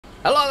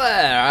Hello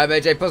there, I'm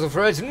AJ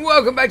PuzzleFerret, and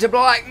welcome back to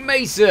Black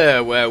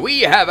Mesa, where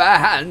we have a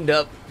hand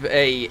up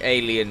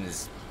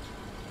aliens.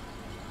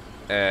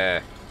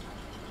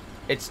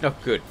 It's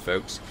not good,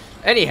 folks.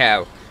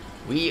 Anyhow,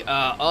 we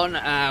are on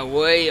our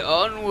way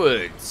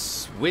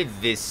onwards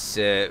with this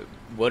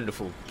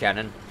wonderful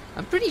cannon.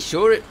 I'm pretty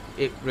sure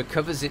it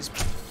recovers its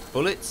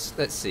bullets.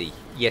 Let's see.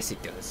 Yes,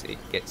 it does.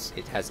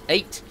 It has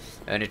 8,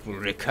 and it will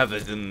recover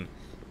them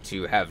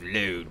to have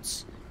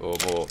loads or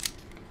more.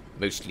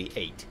 Mostly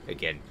 8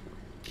 again.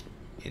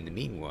 In the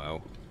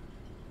meanwhile,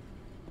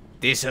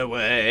 this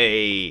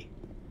away.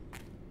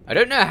 I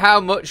don't know how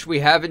much we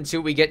have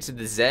until we get to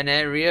the Zen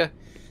area,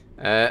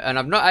 and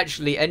I've not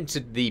actually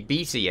entered the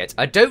beta yet.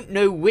 I don't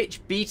know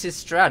which beta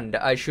strand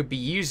I should be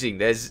using.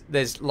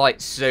 There's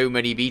like so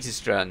many beta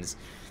strands,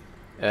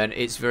 and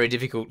it's very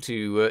difficult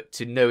to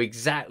know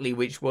exactly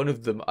which one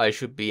of them I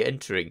should be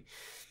entering.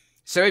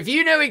 So if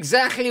you know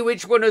exactly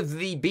which one of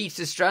the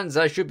beta strands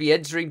I should be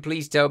entering,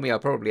 please tell me. I'll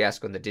probably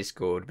ask on the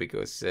Discord,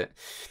 because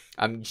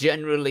I'm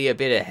generally a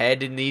bit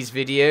ahead in these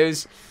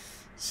videos.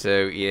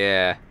 So,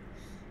 yeah.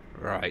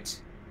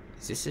 Right.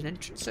 Is this an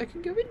entrance I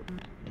can go in?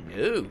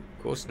 No, of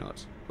course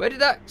not. Where did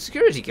that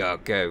security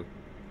guard go?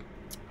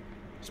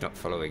 He's not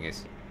following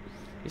us.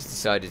 He's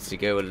decided to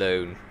go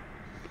alone.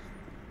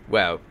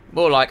 Well,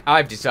 more like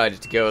I've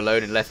decided to go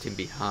alone and left him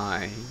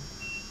behind.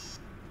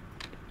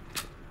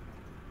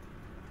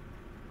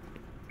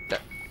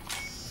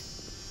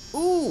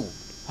 Ooh,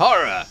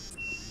 horror.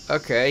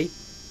 Okay.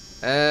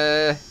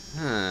 How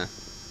am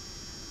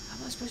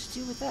I supposed to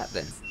deal with that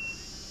then?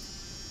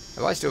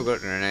 Have I still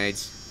got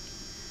grenades?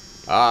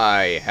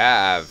 I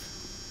have.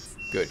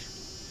 Good.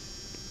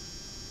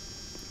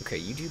 Okay,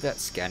 you do that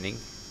scanning.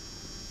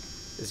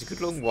 There's a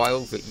good long while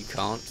that you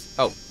can't.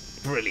 Oh,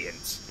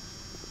 brilliant.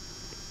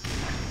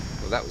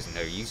 Well, that was no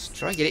use.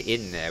 Try and get it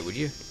in there, would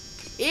you?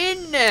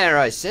 In there,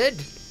 I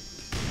said.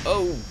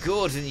 Oh,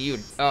 Gordon, you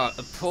are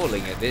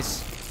appalling at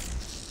this.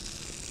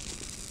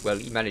 Well,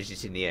 you managed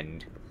it in the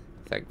end,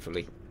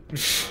 thankfully.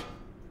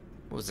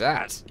 What was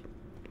that?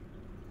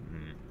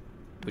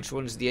 Which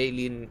one's the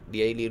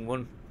alien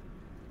one?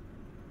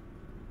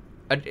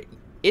 And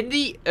in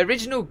the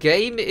original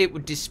game, it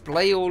would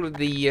display all of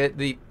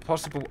the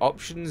possible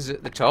options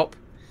at the top.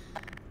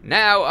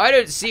 Now, I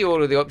don't see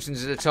all of the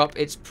options at the top.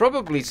 It's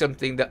probably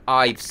something that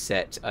I've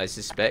set, I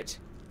suspect.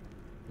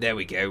 There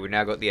we go. We've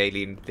now got the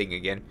alien thing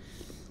again.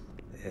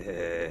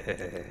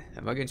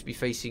 Am I going to be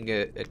facing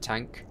a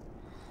tank?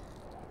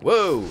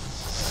 Whoa!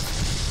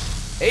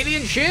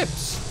 Alien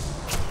ships!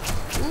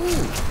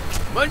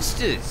 Ooh!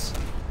 Monsters!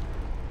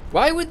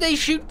 Why would they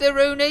shoot their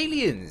own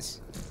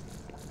aliens?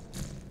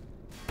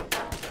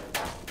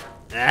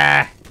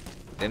 Ah!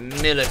 The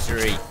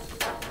military!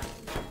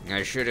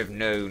 I should have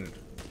known.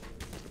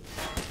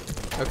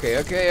 Okay.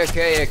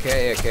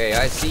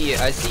 I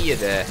see you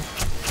there.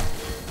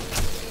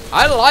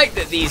 I like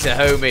that these are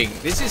homing.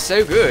 This is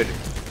so good.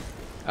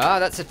 Ah,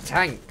 that's a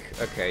tank.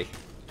 Okay.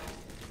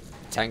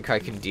 Tank I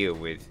can deal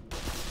with.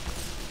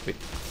 But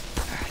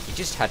you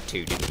just had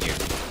to, didn't you?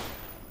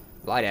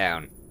 Lie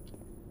down.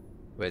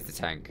 Where's the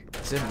tank?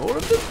 Is there more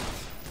of them?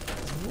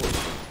 More of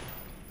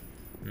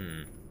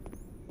them.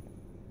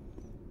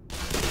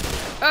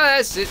 Ah,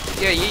 that's it.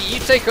 Yeah, you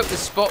take up the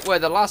spot where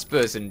the last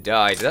person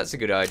died. That's a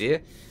good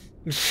idea.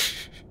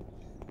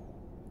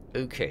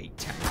 Okay,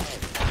 tank.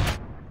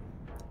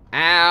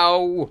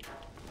 Ow!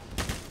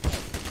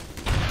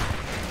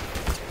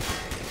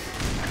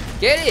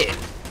 Get it!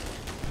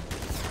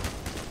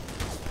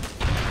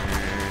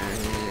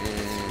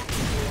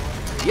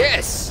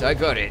 Yes, I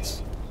got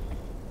it.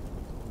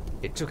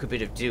 It took a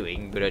bit of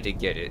doing, but I did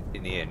get it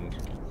in the end.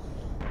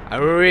 I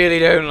really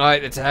don't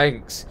like the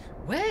tanks.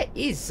 Where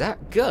is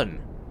that gun?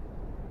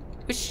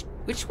 Which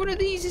one of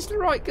these is the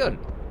right gun?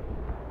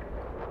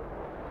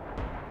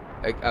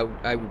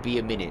 I will be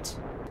a minute.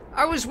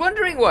 I was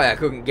wondering why I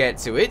couldn't get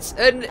to it,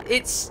 and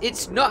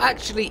it's not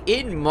actually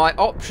in my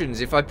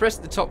options. If I press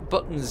the top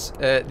buttons,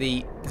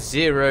 the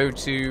 0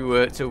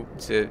 to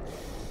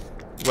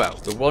well,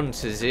 the 1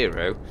 to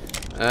 0.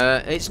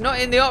 It's not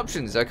in the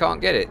options. I can't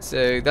get it,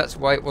 so that's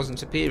why it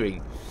wasn't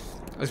appearing.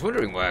 I was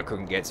wondering why I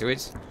couldn't get to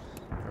it.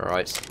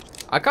 Alright.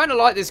 I kind of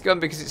like this gun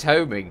because it's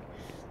homing.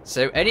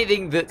 So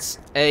anything that's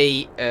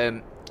a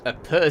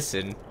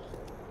person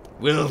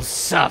will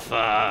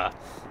suffer.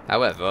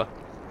 However,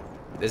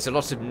 there's a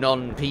lot of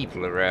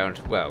non-people around.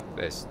 Well,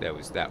 there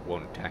was that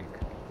one tank.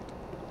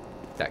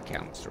 That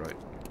counts, right?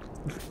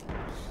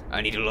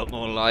 I need a lot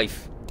more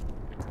life.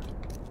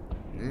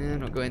 I'm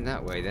not going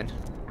that way then.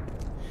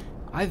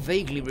 I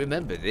vaguely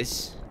remember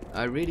this.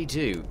 I really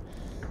do.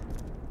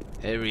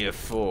 Area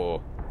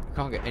 4.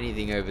 Can't get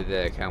anything over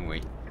there, can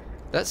we?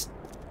 That's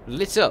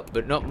lit up,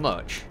 but not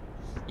much.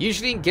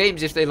 Usually in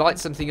games, if they light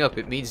something up,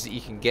 it means that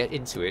you can get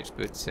into it,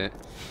 but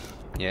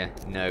yeah,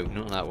 no,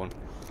 not that one.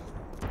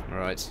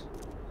 Alright.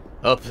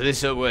 Up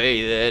this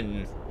way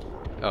then.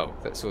 Oh,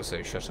 that's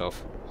also shut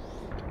off.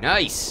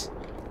 Nice!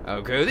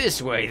 I'll go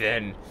this way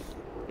then.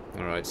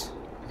 Alright.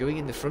 Going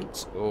in the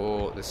front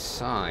or the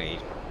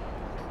side?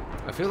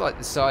 I feel like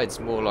the side's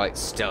more like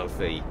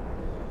stealthy.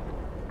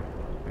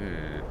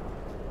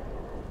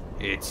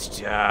 It's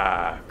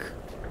dark.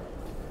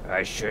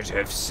 I should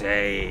have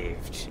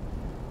saved.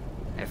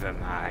 Never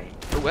mind.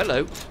 Oh,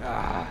 hello.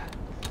 Ah,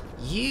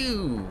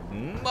 you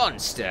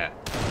monster.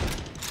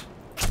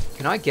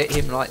 Can I get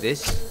him like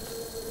this?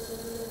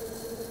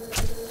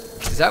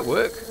 Does that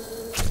work?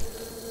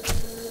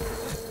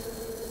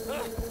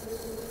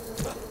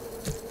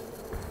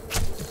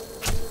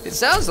 It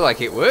sounds like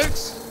it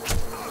works.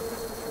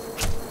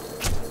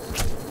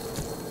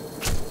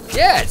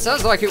 Yeah, it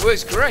sounds like it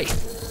works great.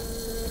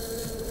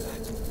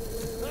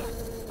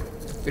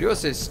 But he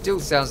also still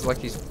sounds like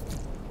he's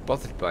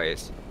bothered by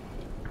it.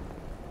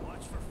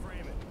 Watch for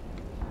Freeman.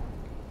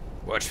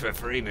 Watch for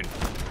Freeman.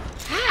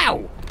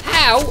 How?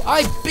 How?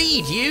 I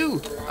beat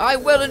you! I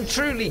well and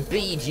truly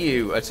beat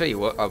you. I tell you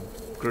what, I'll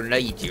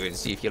grenade you and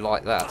see if you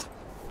like that.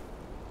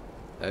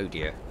 Oh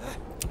dear.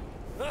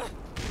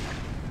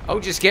 Oh,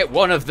 just get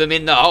one of them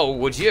in the hole,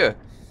 would you?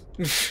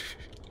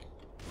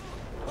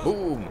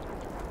 Boom.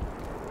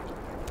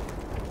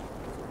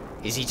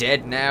 Is he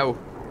dead now?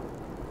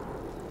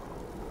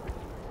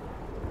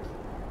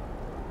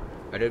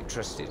 I don't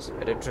trust it.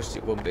 I don't trust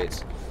it one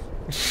bit.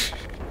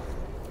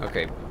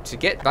 Okay, to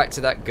get back to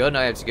that gun,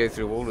 I have to go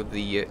through all of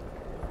the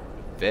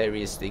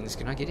various things.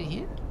 Can I get in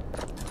here?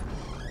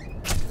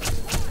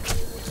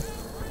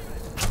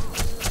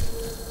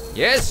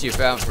 Yes, you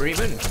found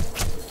Freeman.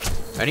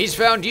 And he's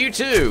found you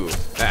too.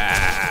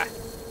 Ah.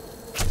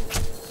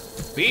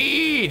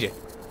 Bead!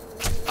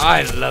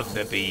 I love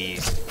the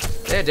bees.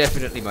 They're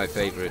definitely my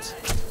favourite.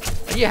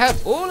 And you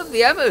have all of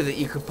the ammo that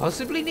you could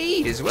possibly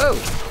need as well.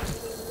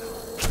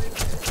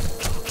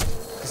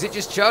 Because it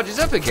just charges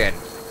up again.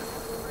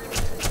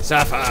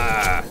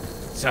 Suffer!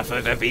 Suffer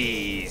the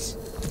bees.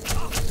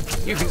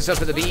 You can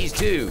suffer the bees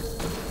too.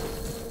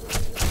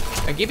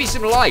 And give me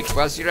some life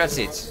whilst you're at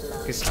it.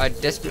 Because I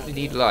desperately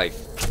need life.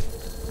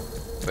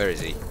 Where is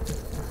he?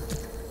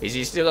 Is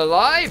he still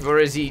alive or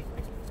is he...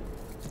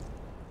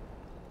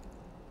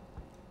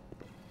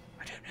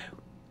 I don't know.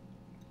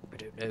 I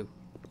don't know.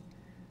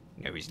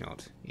 No, he's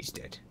not. He's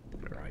dead.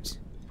 Alright.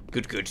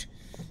 Good, good.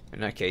 In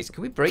that case,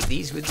 can we break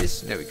these with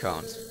this? No, we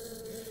can't.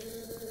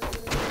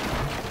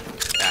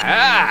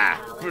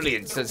 Ah!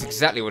 Brilliant. That's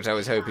exactly what I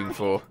was hoping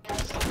for.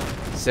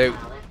 So...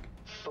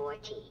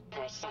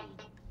 40%.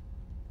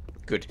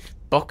 Good.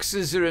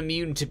 Boxers are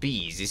immune to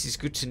bees. This is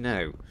good to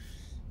know.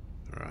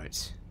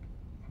 Right.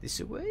 This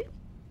away?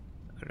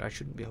 I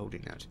shouldn't be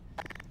holding that.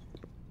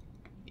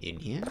 In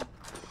here?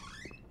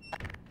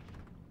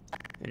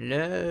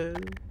 Hello?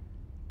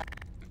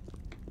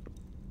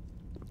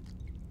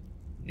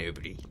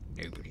 Nobody.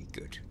 Nobody.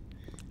 Good.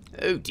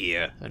 Oh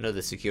dear.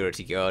 Another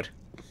security guard.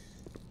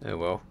 Oh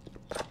well.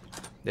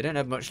 They don't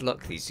have much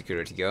luck, these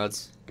security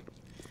guards.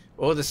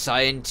 Or the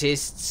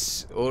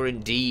scientists, or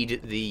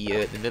indeed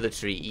the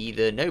military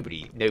either.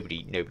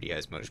 Nobody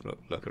has much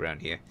luck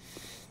around here.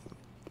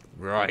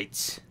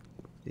 Right.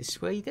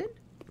 This way then?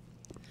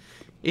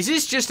 Is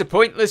this just a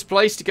pointless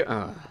place to go?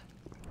 Ah.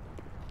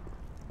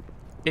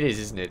 It is,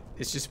 isn't it?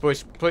 It's just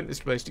a pointless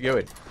place to go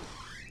in.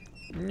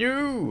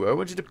 No, I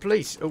wanted a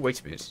place. Oh, wait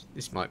a minute.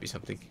 This might be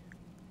something.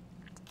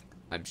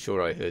 I'm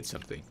sure I heard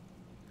something.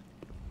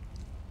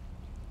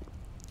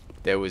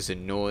 There was a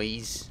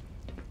noise,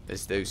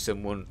 as though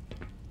somebody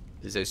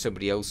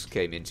else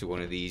came into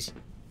one of these.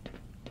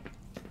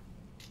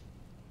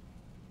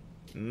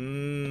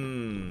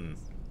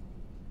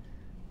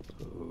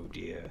 Oh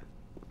dear.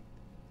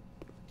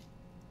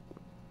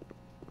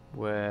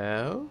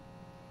 Well,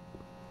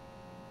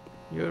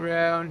 you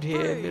around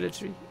here, hey.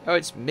 Military? Oh,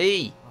 it's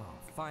me. Oh,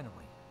 finally.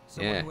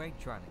 Someone Yeah. who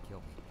ain't trying to kill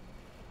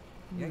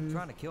me. You ain't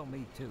trying to kill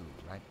me too,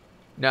 right?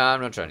 No,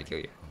 I'm not trying to kill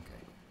you.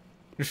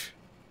 Okay.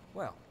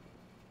 Well,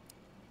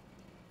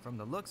 from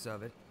the looks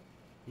of it,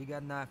 you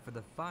got an eye for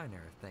the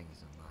finer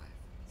things in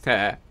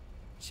life.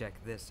 Check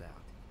this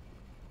out.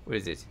 What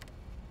is it?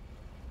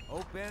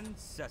 Open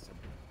sesame.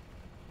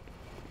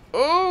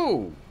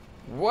 Oh!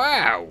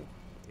 Wow!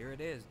 Here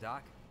it is,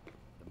 Doc.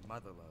 The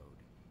mother lode.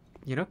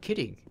 You're not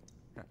kidding.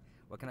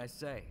 What can I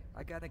say?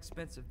 I got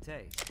expensive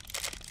taste.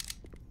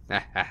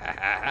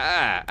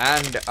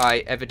 And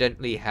I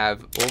evidently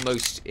have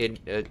almost in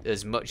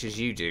as much as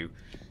you do.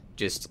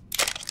 Just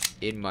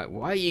in my...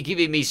 Why are you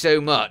giving me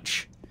so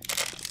much?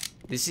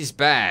 This is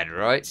bad,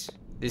 right?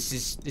 This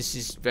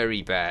is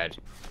very bad.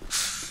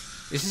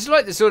 This is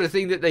like the sort of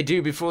thing that they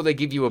do before they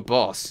give you a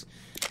boss.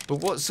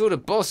 But what sort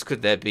of boss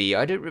could there be?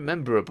 I don't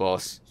remember a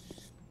boss.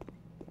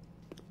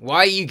 Why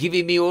are you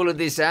giving me all of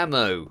this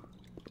ammo?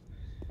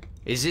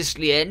 Is this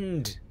the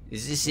end?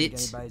 Is this it?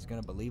 Think anybody's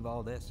gonna believe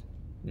all this?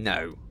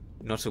 No,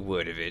 not a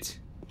word of it.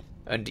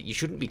 And you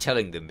shouldn't be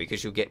telling them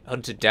because you'll get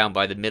hunted down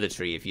by the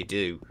military if you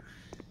do.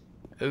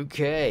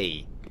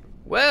 Okay.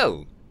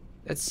 Well,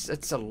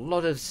 that's a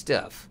lot of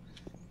stuff.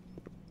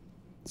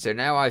 So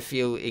now I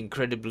feel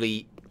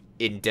incredibly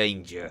in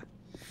danger.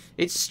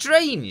 It's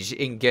strange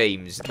in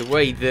games the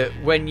way that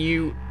when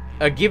you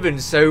are given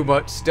so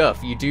much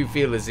stuff, you do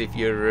feel as if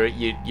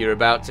you're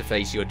about to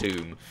face your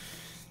doom.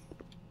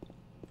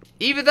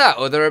 Either that,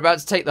 or they're about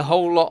to take the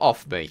whole lot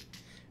off me,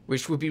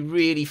 which would be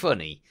really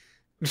funny.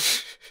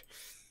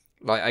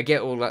 Like, I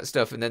get all that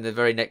stuff, and then the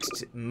very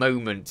next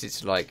moment,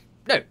 it's like,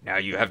 no, now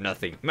you have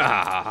nothing.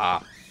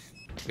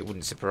 It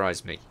wouldn't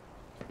surprise me.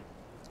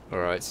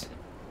 Alright.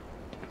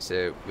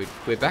 So,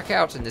 we're back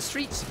out in the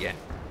streets again.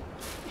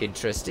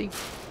 Interesting.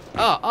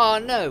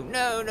 Oh, no,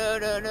 no, no,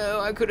 no, no.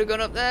 I could have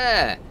gone up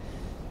there.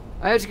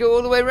 I have to go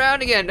all the way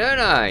around again, don't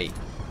I?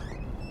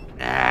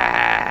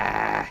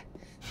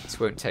 This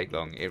won't take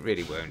long. It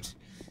really won't.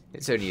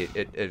 It's only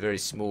a very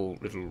small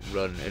little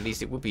run. At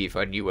least it would be if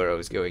I knew where I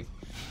was going.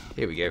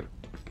 Here we go.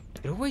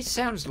 It always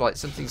sounds like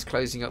something's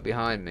closing up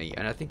behind me,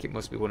 and I think it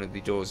must be one of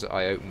the doors that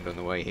I opened on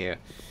the way here.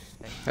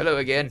 Hello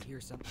again.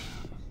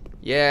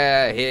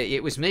 Yeah,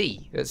 it was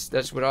me.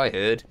 That's what I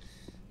heard.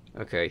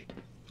 Okay.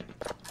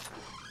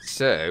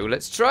 So,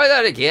 let's try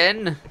that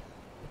again.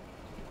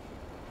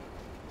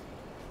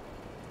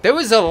 There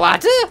was a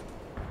ladder?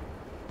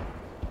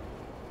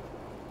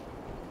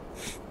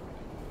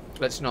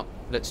 Let's not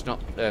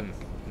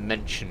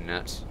mention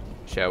that,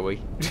 shall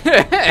we?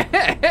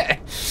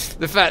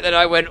 The fact that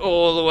I went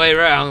all the way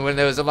around when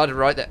there was a ladder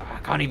right there. I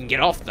can't even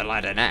get off the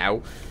ladder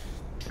now.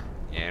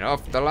 Get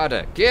off the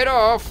ladder. Get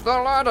off the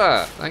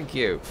ladder. Thank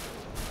you.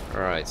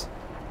 Alright.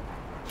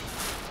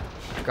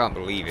 I can't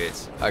believe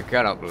it. I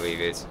cannot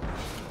believe it.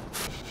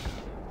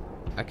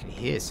 I can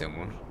hear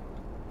someone.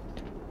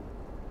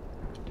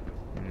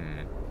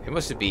 It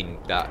must have been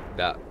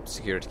that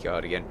security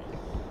guard again.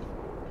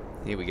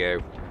 Here we go.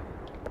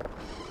 I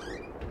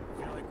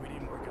feel like we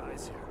need more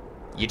guys here.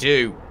 You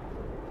do.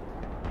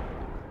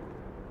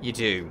 You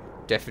do.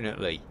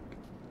 Definitely.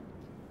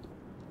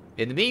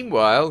 In the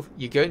meanwhile,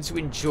 you're going to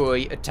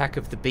enjoy Attack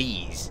of the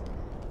Bees.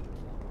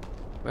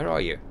 Where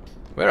are you?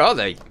 Where are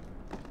they?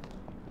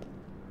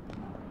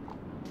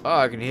 Oh,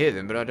 I can hear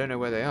them, but I don't know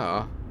where they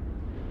are.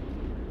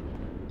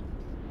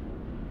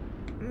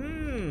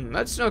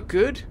 That's not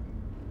good.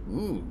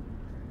 Ooh.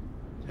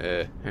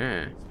 What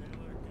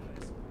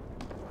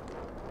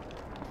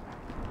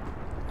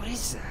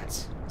is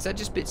that? Is that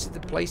just bits of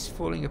the place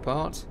falling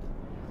apart?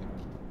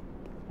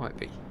 Might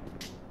be.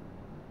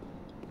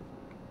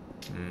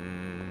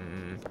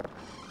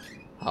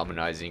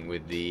 Harmonizing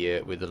with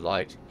the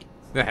light.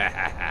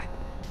 I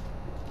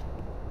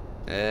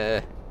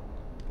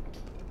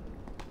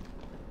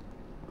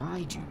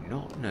do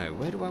not know.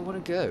 Where do I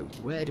want to go?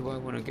 Where do I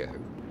want to go?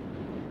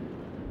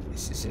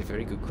 This is a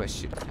very good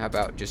question. How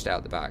about just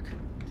out the back?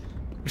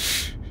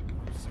 Looks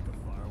like a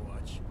fire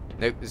watch.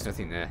 Nope, there's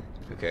nothing there.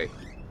 Okay.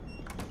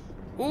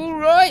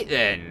 Alright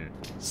then.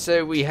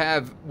 So we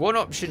have one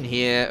option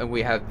here, and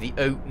we have the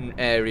open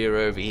area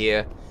over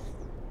here.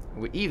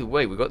 Either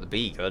way, we've got the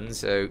bee gun,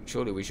 so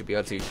surely we should be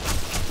able to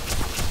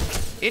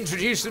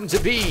introduce them to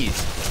bees.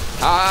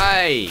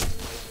 Hi!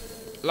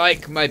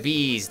 Like my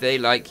bees, they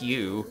like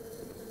you.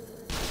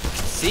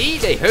 See?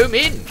 They home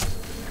in.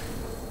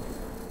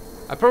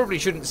 I probably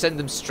shouldn't send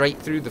them straight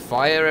through the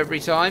fire every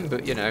time,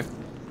 but you know.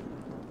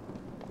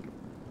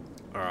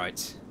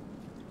 Alright.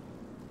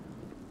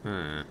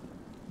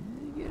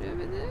 Get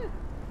over there.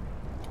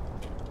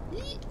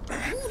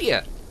 Oh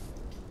dear.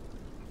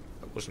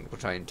 That wasn't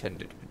what I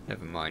intended.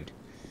 Never mind.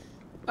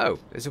 Oh,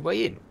 there's a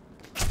way in.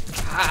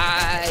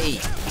 Hi!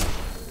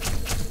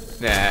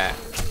 Nah.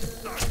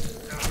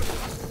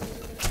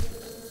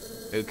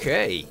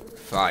 Okay,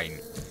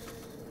 fine.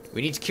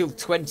 We need to kill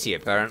 20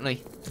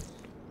 apparently.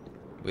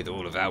 With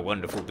all of our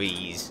wonderful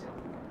bees.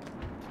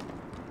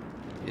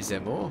 Is there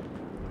more?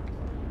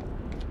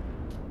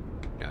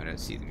 No, I don't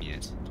see them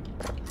yet.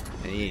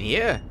 Any in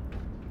here?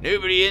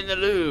 Nobody in the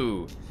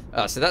loo.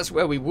 Ah, so that's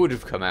where we would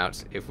have come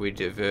out if we'd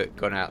have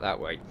gone out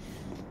that way.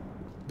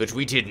 But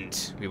we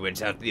didn't. We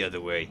went out the other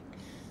way.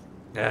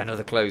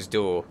 Another closed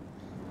door.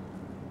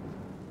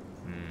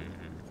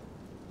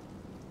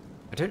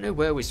 I don't know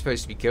where we're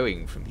supposed to be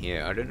going from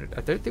here. I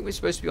don't think we're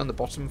supposed to be on the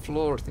bottom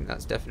floor. I think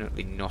that's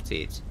definitely not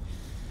it.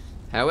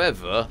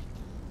 However,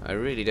 I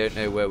really don't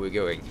know where we're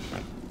going.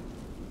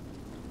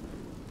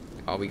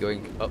 Are we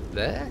going up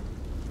there?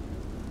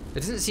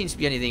 There doesn't seem to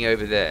be anything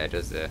over there,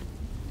 does there?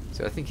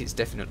 So I think it's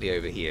definitely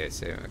over here.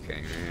 So,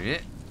 okay.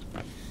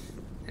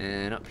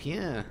 And up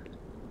here.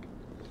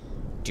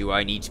 Do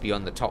I need to be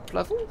on the top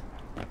level?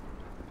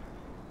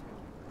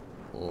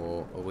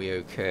 Or are we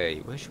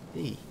okay? Where should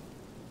we be?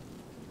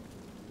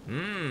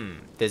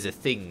 There's a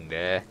thing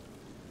there.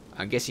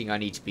 I'm guessing I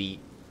need to be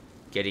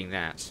getting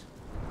that.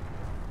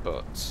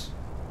 But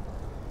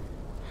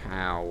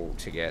how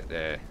to get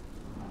there?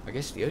 I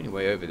guess the only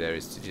way over there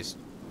is to just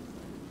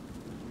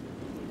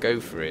go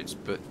for it,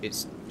 but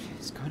it's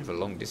kind of a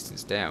long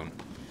distance down.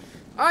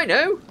 I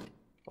know!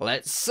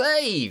 Let's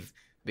save!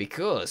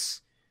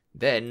 Because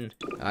then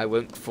I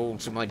won't fall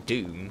to my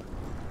doom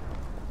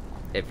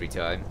every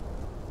time.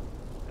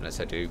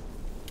 Unless I do.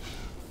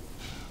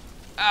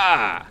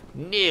 Ah!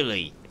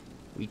 Nearly!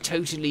 We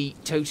totally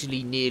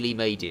nearly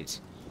made it.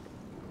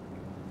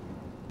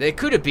 There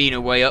could have been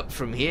a way up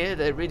from here.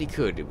 There really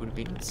could. It would have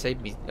been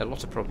saved me a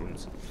lot of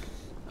problems.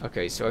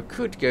 Okay, so I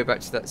could go back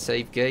to that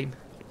save game.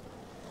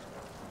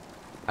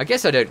 I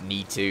guess I don't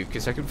need to,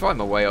 because I can find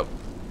my way up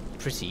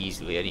pretty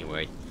easily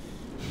anyway.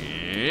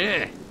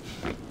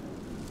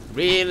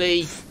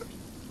 Really?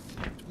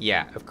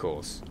 Yeah, of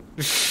course.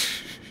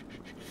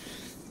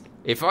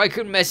 If I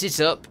can mess it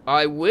up,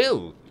 I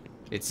will.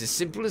 It's as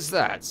simple as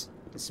that.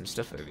 There's some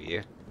stuff over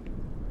here.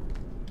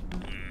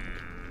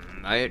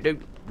 I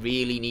don't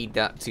really need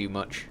that too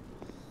much.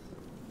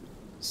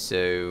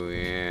 So,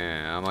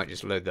 yeah, I might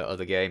just load that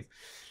other game.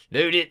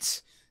 Load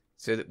it!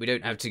 So that we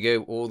don't have to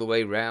go all the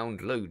way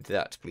round. Load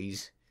that,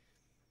 please.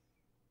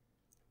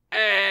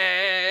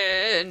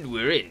 And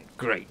we're in.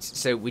 Great.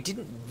 So we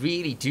didn't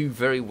really do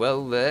very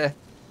well there.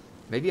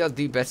 Maybe I'll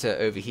do better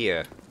over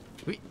here.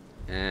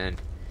 And...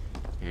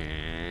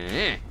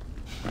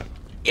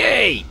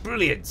 Yay!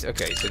 Brilliant!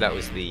 Okay, so that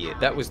was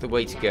the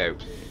way to go.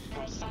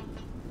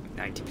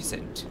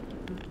 90%.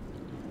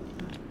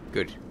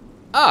 Good.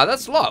 Ah,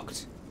 that's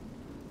locked!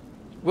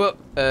 Well,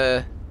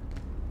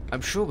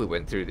 I'm sure we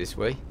went through this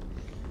way.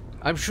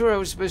 I'm sure I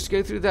was supposed to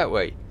go through that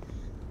way.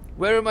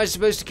 Where am I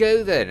supposed to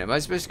go then? Am I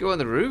supposed to go on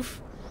the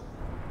roof?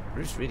 The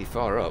roof's really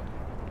far up.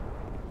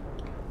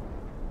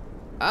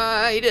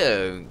 I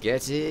don't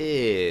get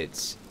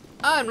it.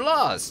 I'm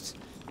lost.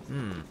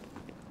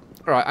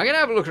 Alright, I'm going to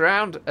have a look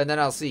around and then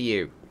I'll see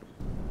you.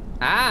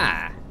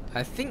 Ah,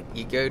 I think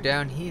you go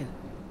down here.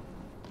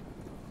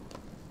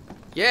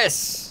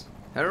 Yes!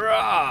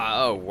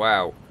 Hurrah! Oh,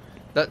 wow.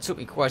 That took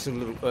me quite a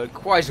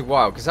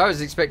while, because I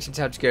was expecting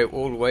to have to go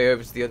all the way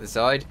over to the other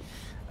side,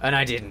 and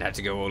I didn't have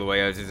to go all the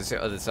way over to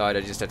the other side,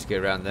 I just had to go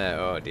around there.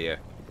 Oh dear.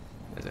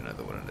 There's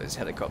another one of those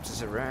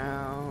helicopters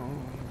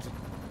around.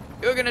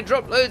 You're going to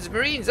drop loads of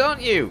Marines,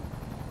 aren't you?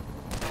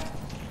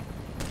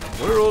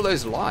 What are all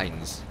those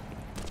lines?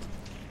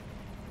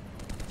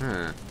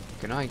 Huh.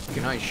 Can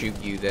I shoot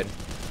you then?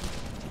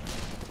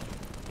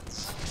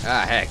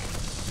 Ah, heck.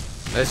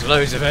 There's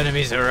loads of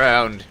enemies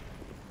around.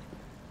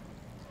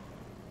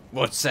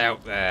 What's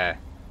out there?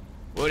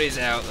 What is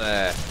out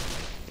there?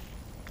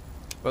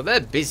 Well, they're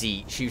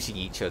busy shooting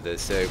each other,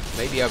 so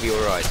maybe I'll be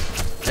alright.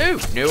 No!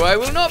 No, I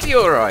will not be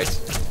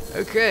alright!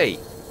 Okay.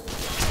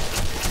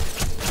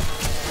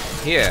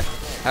 Here,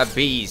 have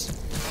bees.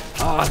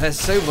 Ah, they're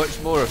so much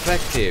more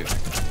effective.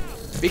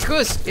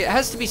 Because, it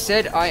has to be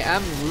said, I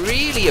am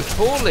really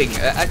appalling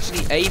at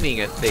actually aiming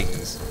at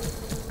things.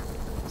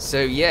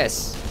 So,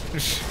 yes.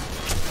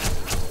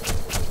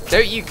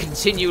 Don't you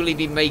continually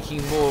be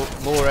making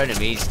more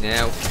enemies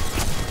now.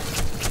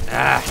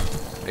 Ah,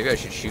 maybe I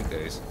should shoot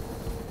those.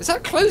 Is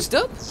that closed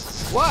up?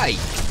 Why?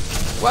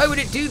 Why would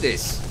it do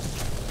this?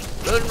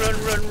 Run, run,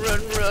 run,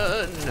 run,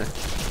 run.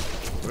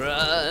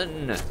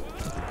 Run.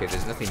 Okay,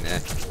 there's nothing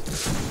there.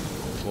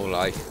 More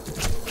life.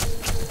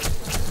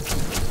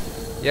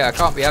 Yeah, I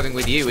can't be having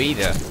with you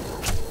either.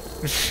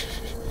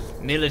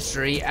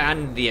 Military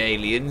and the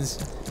aliens.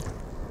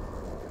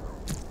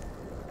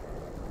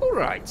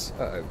 Alright.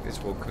 Uh-oh, there's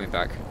one coming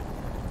back.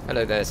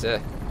 Hello there,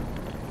 sir.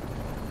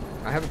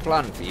 I have a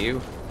plan for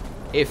you.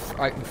 If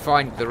I can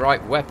find the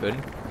right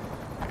weapon.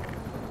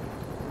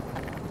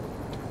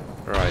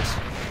 Right.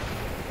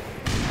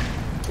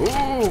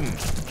 Boom!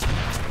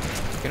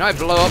 Can I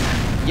blow up?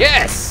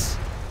 Yes!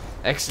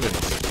 Excellent.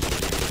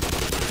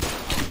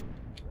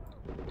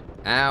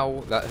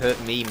 Ow, that hurt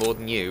me more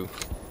than you.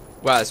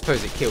 Well, I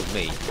suppose it killed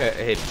me.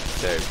 Him,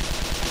 so,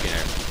 you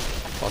know,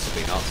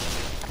 possibly not.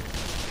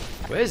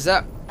 Where's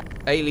that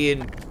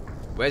alien?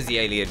 Where's the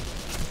alien?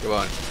 Go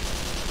on.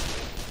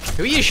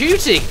 Who are you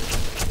shooting?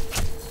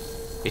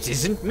 It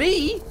isn't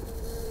me.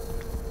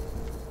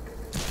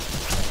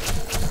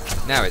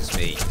 Now it's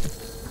me.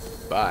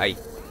 Bye.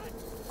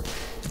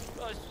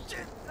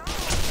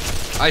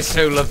 I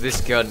so love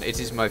this gun. It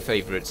is my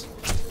favourite.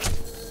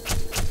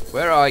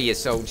 Where are you,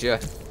 soldier?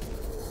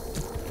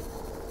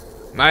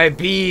 My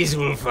bees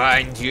will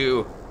find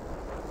you.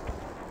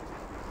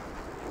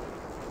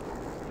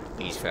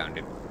 He's found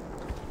him.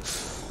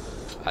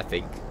 I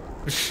think.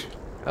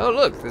 Oh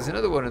look, there's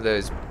another one of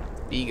those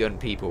bee gun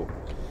people.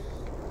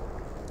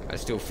 I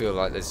still feel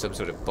like there's some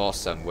sort of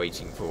boss I'm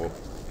waiting for.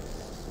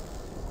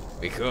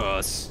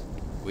 Because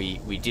we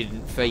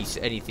didn't face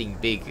anything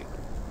big.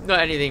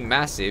 Not anything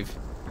massive.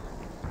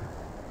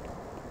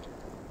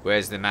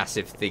 Where's the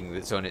massive thing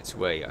that's on its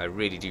way? I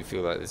really do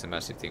feel like there's a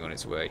massive thing on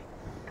its way.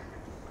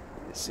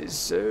 This is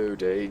so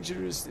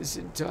dangerous, this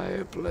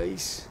entire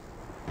place.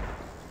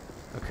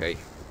 Okay.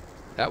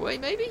 That way,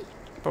 maybe?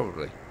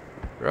 Probably.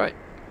 Right?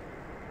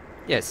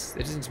 Yes,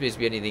 there doesn't appear to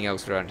be anything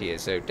else around here,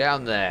 so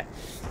down there.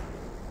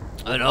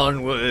 And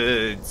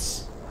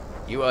onwards.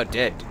 You are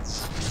dead.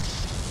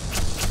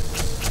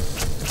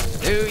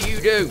 No, you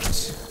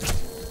don't.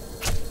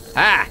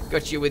 Ha!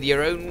 Got you with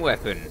your own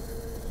weapon.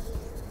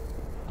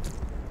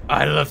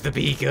 I love the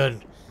bee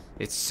gun.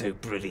 It's so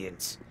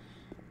brilliant.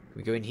 Can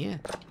we go in here?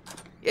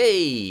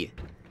 Yay!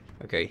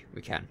 Okay,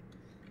 we can.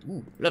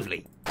 Ooh,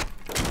 lovely.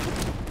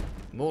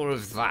 More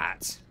of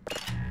that.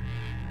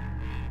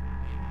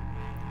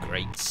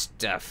 Great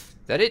stuff.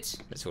 That it?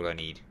 That's all I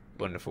need.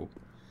 Wonderful.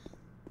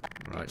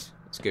 Right,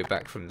 let's go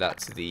back from that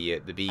to the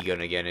bee gun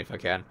again if I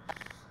can.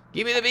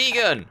 Give me the bee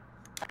gun!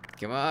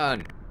 Come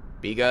on.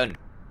 Bee gun.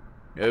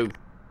 No.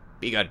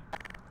 Bee gun.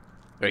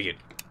 Very good.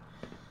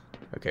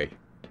 Okay.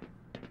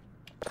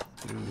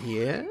 Through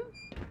here.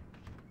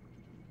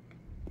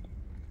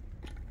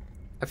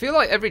 I feel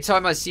like every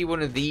time I see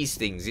one of these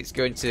things, it's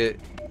going to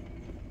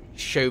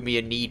show me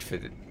a need for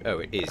the... Oh,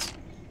 it is.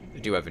 I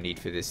do have a need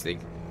for this thing.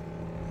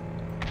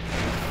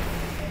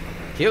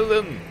 Kill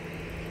them!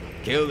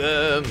 Kill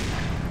them!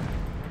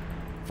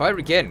 Fire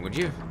again, would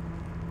you?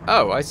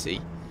 Oh, I see.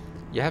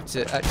 You have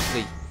to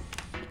actually...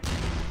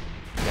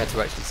 You have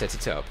to actually set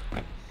it up.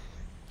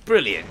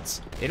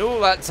 Brilliant! In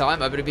all that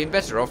time, I would have been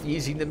better off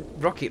using the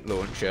rocket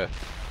launcher.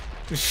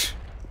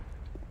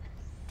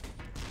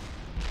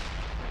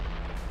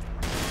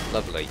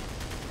 Lovely.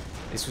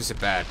 This was a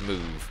bad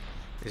move.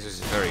 This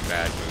was a very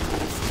bad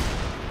move.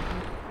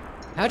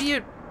 How do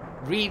you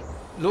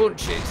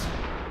relaunch it?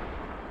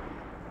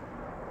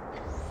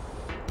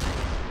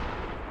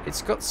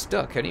 It's got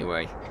stuck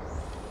anyway.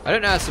 I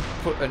don't know how to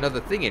put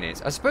another thing in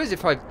it. I suppose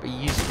if I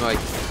use my...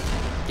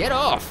 Get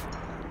off!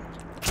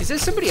 Is there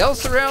somebody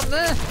else around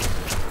there?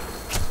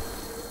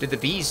 Did the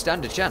bees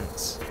stand a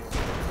chance?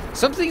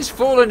 Something's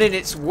fallen in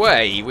its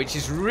way, which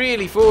is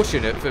really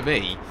fortunate for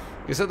me,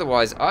 because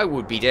otherwise I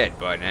would be dead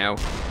by now.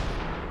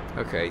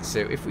 Okay, so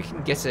if we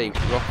can get a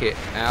rocket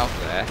out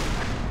there,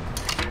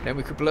 then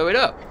we could blow it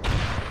up.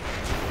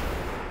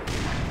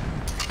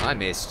 I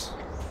missed.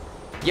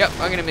 Yep,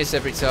 I'm going to miss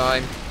every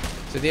time.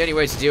 So the only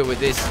way to deal with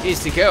this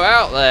is to go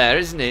out there,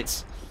 isn't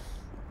it?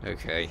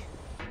 Okay.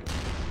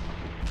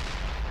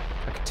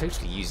 I could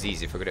totally use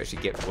these if I could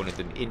actually get one of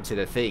them into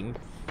the thing.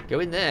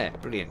 Go in there.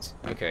 Brilliant.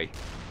 Okay.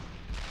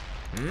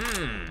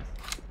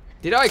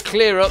 Did I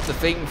clear up the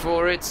thing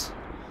for it?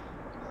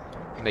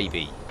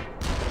 Maybe.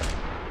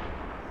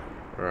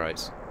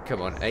 Right.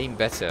 Come on, aim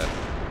better.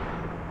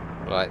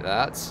 Like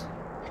that.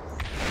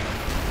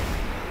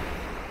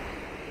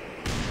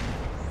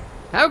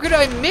 How could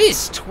I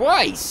miss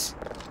twice?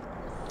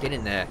 Get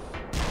in there.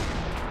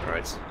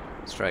 Alright,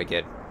 let's try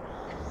again.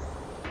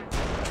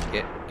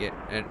 Get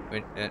and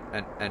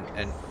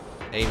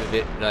aim a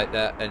bit like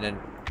that and then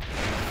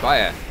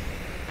fire.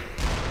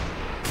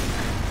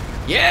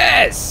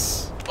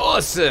 Yes!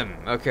 Awesome!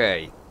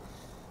 Okay.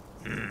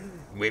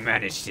 We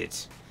managed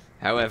it.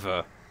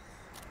 However,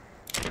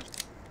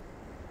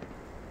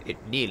 it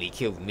nearly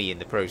killed me in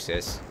the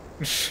process.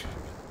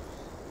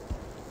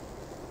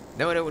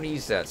 No, I don't want to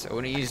use that. I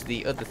want to use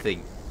the other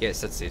thing.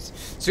 Yes, that's it.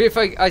 So if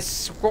I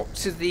swap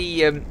to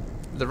the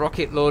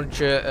rocket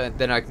launcher,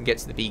 then I can get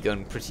to the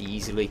B-gun pretty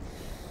easily.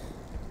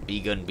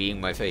 B-gun being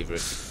my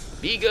favourite.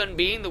 B-gun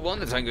being the one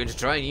that I'm going to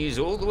try and use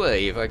all the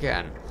way if I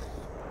can.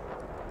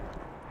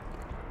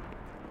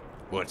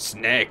 What's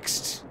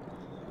next?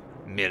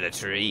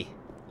 Military.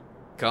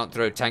 Can't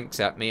throw tanks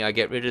at me, I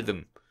get rid of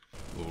them.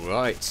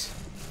 Alright.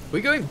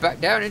 We're going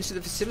back down into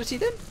the facility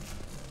then?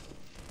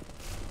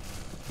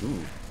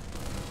 Ooh.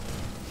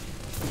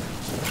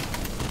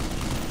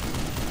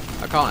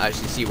 I can't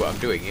actually see what I'm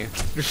doing here.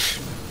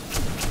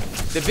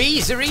 The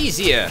bees are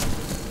easier.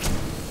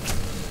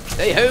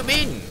 They home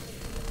in.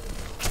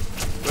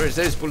 Whereas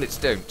those bullets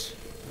don't.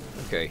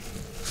 Okay.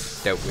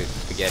 Dealt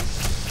with again.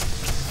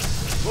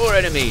 More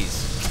enemies.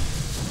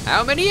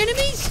 How many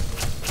enemies?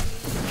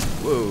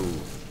 Whoa.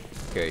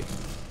 Okay.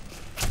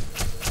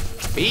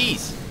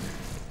 Bees.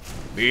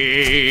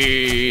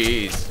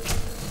 Bees.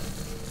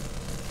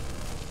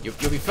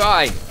 You'll be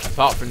fine.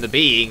 Apart from the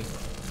being.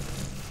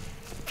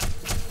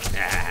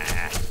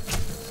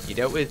 You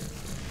dealt with?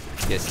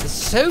 Yes, there's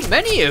so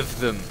many of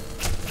them.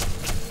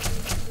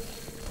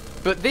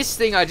 But this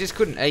thing, I just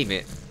couldn't aim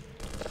it.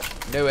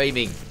 No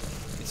aiming.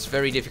 It's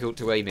very difficult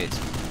to aim it.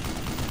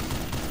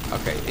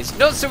 Okay, it's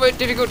not so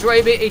difficult to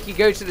aim it if you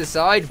go to the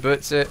side,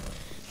 but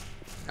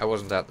I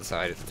wasn't at the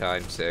side at the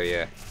time, so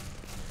yeah.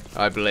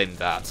 I blame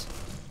that.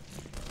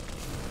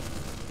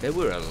 There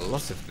were a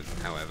lot of them,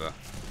 however.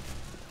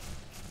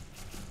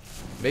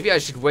 Maybe I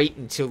should wait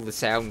until the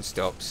sound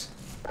stops.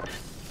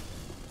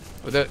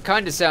 Although it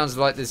kind of sounds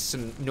like there's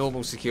some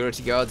normal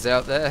security guards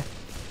out there.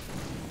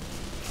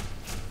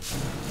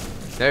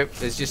 Nope,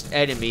 there's just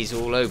enemies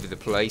all over the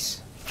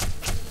place.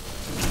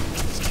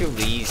 Let's kill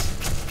these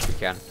if we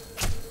can.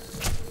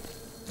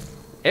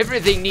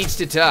 Everything needs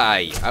to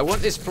die. I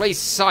want this place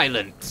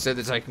silent so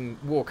that I can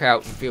walk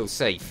out and feel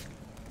safe.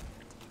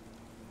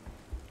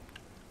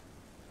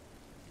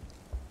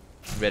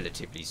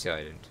 Relatively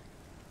silent.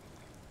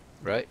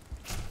 Right?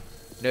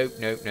 Nope,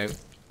 nope, nope.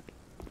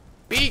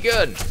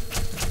 B-gun!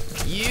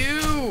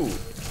 You!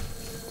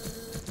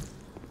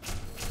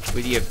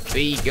 With your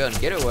bee gun,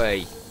 get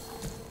away.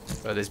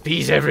 Oh, there's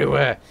bees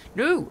everywhere.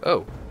 No!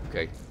 Oh,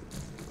 okay.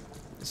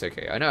 It's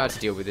okay. I know how to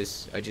deal with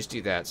this. I just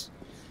do that.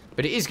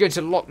 But it is going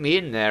to lock me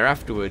in there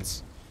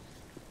afterwards.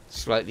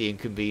 Slightly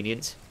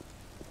inconvenient.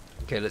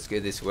 Okay, let's go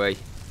this way.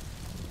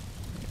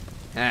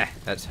 Ah,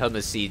 that's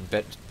hummus seen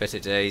better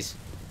days.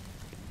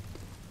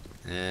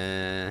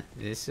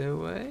 This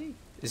way?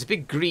 There's a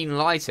big green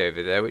light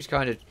over there, which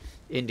kind of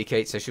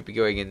indicates I should be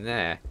going in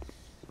there.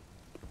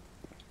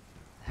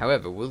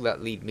 However, will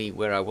that lead me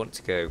where I want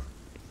to go?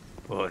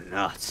 Or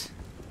not?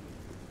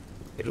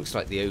 It looks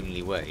like the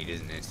only way,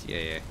 doesn't it? Yeah,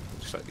 yeah.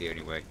 Looks like the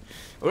only way.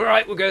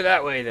 Alright, we'll go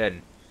that way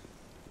then.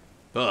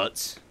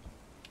 But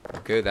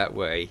we'll go that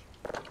way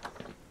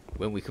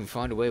when we can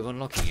find a way of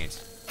unlocking it.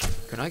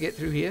 Can I get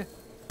through here?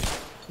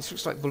 This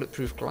looks like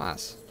bulletproof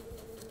glass.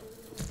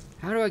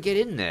 How do I get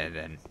in there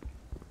then?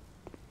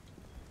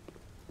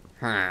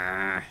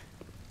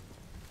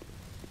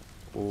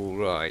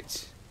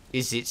 Alright.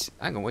 Is it...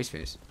 Hang on, wait a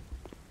minute.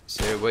 Is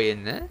there a way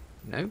in there?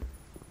 No?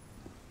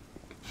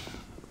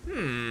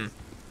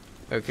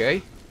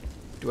 Okay.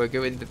 Do I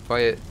go in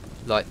via,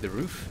 like, the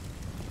roof?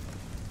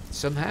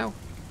 Somehow?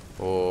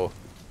 Or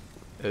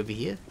over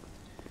here?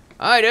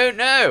 I don't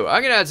know.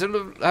 I'm going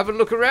to have a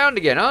look around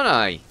again, aren't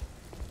I?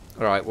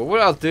 Alright, well, what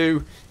I'll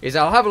do is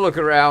I'll have a look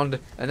around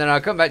and then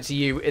I'll come back to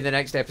you in the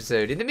next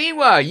episode. In the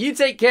meanwhile, you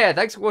take care.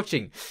 Thanks for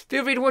watching.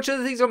 Feel free to watch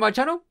other things on my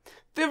channel.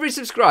 Feel free to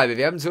subscribe if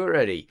you haven't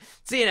already.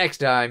 See you next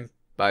time.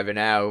 Bye for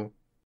now.